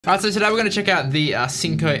Alright, so today we're going to check out the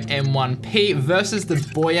Synco M1P versus the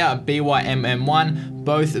Boya BY-MM1.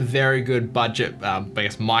 Both very good budget,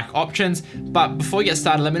 mic options. But before we get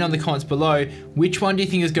started, let me know in the comments below, which one do you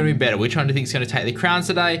think is going to be better? Which one do you think is going to take the crown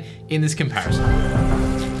today in this comparison?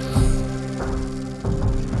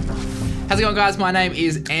 How's it going, guys? My name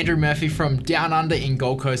is Andrew Murphy from Down Under in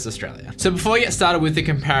Gold Coast, Australia. So before we get started with the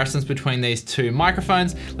comparisons between these two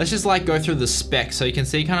microphones, let's just go through the specs so you can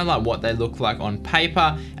see kind of what they look like on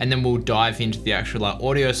paper, and then we'll dive into the actual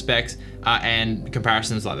audio specs and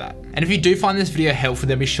comparisons like that. And if you do find this video helpful,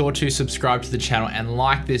 then be sure to subscribe to the channel and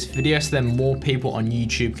like this video so that more people on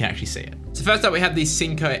YouTube can actually see it. So first up, we have the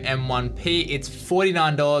Synco M1P. It's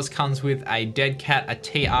 $49, comes with a dead cat, a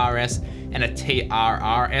TRS, and a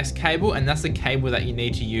TRRS cable, and that's the cable that you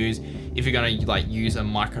need to use if you're gonna use a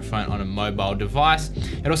microphone on a mobile device.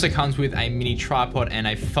 It also comes with a mini tripod and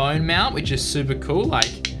a phone mount, which is super cool.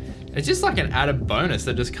 It's just an added bonus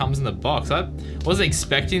that just comes in the box. I wasn't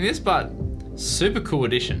expecting this, but super cool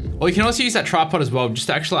addition. Or you can also use that tripod as well, just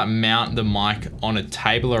to actually mount the mic on a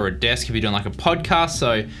table or a desk if you're doing a podcast,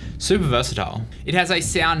 so super versatile. It has a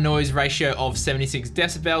sound noise ratio of 76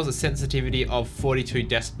 decibels, a sensitivity of 42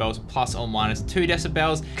 decibels plus or minus 2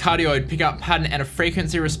 decibels, cardioid pickup pattern, and a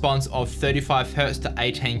frequency response of 35 hertz to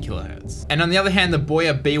 18 kilohertz. And on the other hand, the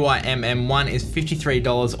Boya BY-MM1 is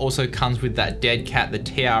 $53, also comes with that dead cat, the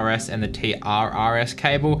TRS and the TRRS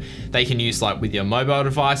cable that you can use with your mobile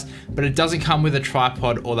device, but it doesn't come with a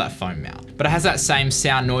tripod or that phone mount. But it has that same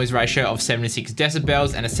sound noise ratio of 76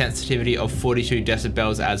 decibels and a sensitivity of 42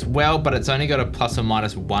 decibels as well, but it's only got a plus or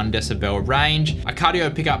minus 1 decibel range, a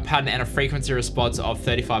cardio pickup pattern, and a frequency response of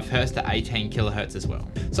 35 hertz to 18 kilohertz as well.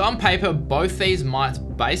 So on paper, both these mics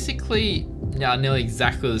basically are nearly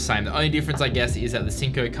exactly the same. The only difference, I guess, is that the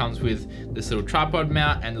Synco comes with this little tripod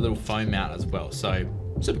mount and the little phone mount as well. So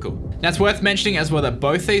super cool. Now it's worth mentioning as well that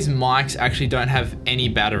both these mics actually don't have any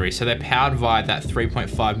battery, so they're powered via that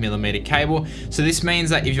 3.5mm cable. So this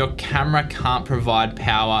means that if your camera can't provide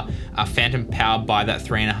power, phantom power by that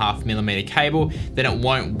 3.5mm cable, then it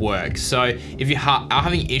won't work. So if you are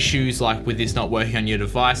having issues with this not working on your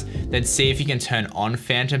device, then see if you can turn on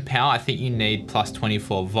phantom power. I think you need plus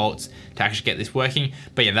 24 volts to actually get this working.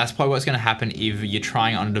 But yeah, that's probably what's going to happen if you're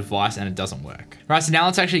trying it on a device and it doesn't work. Right, so now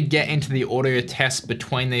let's actually get into the audio test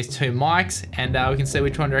between these two mics, and we can see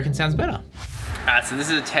which one do you reckon sounds better. Alright, so this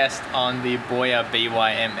is a test on the Boya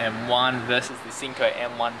BY-MM1 versus the Synco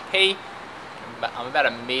M1P. I'm about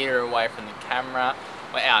a meter away from the camera.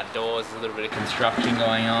 We're outdoors, there's a little bit of construction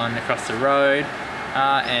going on across the road,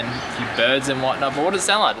 and a few birds and whatnot. But what does it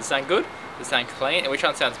sound like? Does it sound good? Does it sound clean? And which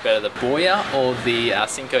one sounds better, the Boya or the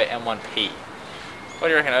Synco M1P? What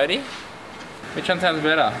do you reckon, Odie? Which one sounds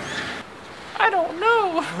better? I don't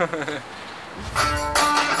know.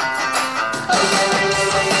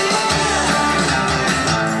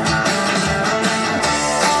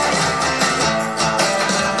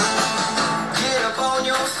 Get up on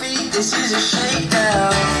your feet, this is a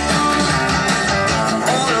shakedown.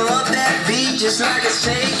 Order up that beat just like a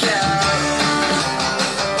shakeout.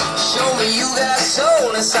 Show me you got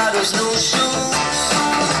soul inside those new shoes.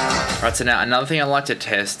 Right, so now another thing I like to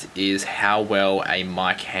test is how well a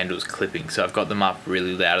mic handles clipping. So I've got them up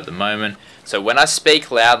really loud at the moment. So when I speak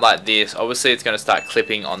loud like this, obviously it's going to start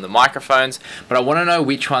clipping on the microphones, but I want to know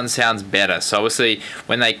which one sounds better. So obviously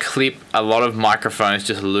when they clip, a lot of microphones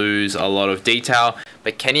just lose a lot of detail,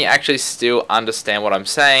 but can you actually still understand what I'm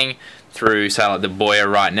saying through, say, the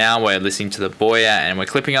Boya right now? We're listening to the Boya and we're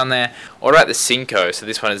clipping on there. Or about the Synco, so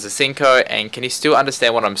this one is the Synco, and can you still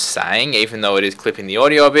understand what I'm saying even though it is clipping the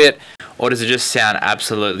audio a bit? Or does it just sound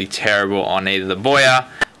absolutely terrible on either the Boya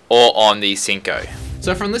or on the Synco?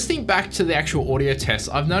 So from listening back to the actual audio test,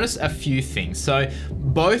 I've noticed a few things. So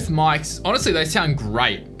both mics, honestly, they sound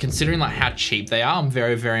great considering how cheap they are. I'm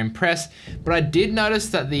very, very impressed. But I did notice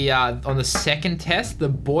that the on the second test, the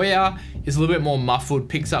Boya is a little bit more muffled,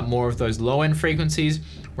 picks up more of those low-end frequencies,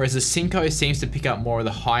 whereas the Synco seems to pick up more of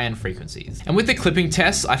the high-end frequencies. And with the clipping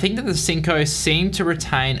tests, I think that the Synco seemed to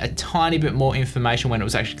retain a tiny bit more information when it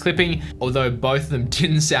was actually clipping, although both of them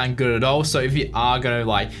didn't sound good at all. So if you are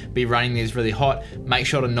gonna be running these really hot, make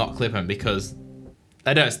sure to not clip them, because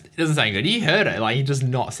it doesn't sound good. You heard it, it does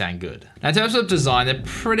not sound good. Now in terms of design, they're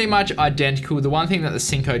pretty much identical. The one thing that the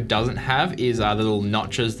Synco doesn't have is the little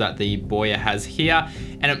notches that the Boya has here,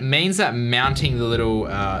 and it means that mounting the little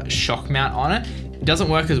shock mount on it it doesn't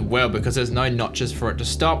work as well because there's no notches for it to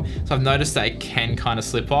stop. So I've noticed that it can kind of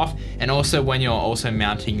slip off. And also when you're also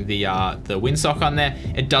mounting the windsock on there,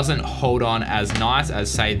 it doesn't hold on as nice as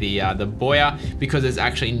say the Boya, because there's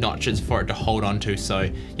actually notches for it to hold on to. So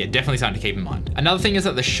yeah, definitely something to keep in mind. Another thing is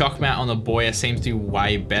that the shock mount on the Boya seems to be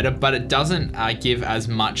way better, but it doesn't give as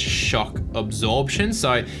much shock absorption.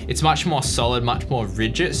 So it's much more solid, much more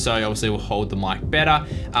rigid. So obviously will hold the mic better.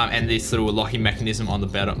 And this little locking mechanism on the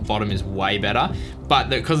bottom is way better. But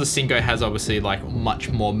because the Synco has obviously like much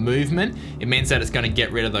more movement, it means that it's going to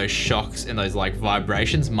get rid of those shocks and those like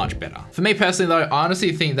vibrations much better. For me personally though, I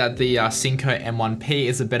honestly think that the Synco M1P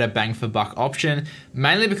is a better bang for buck option,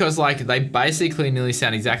 mainly because like they basically nearly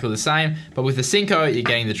sound exactly the same, but with the Synco you're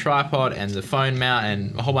getting the tripod and the phone mount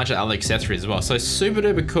and a whole bunch of other accessories as well. So super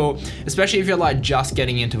duper cool, especially if you're like just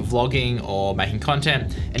getting into vlogging or making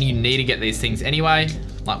content and you need to get these things anyway.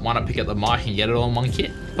 Like, why not pick up the mic and get it all in one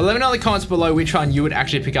kit? But let me know in the comments below which one you would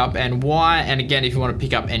actually pick up and why. And again, if you want to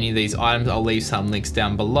pick up any of these items, I'll leave some links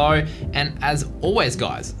down below. And as always,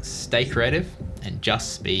 guys, stay creative and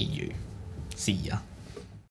just be you. See ya.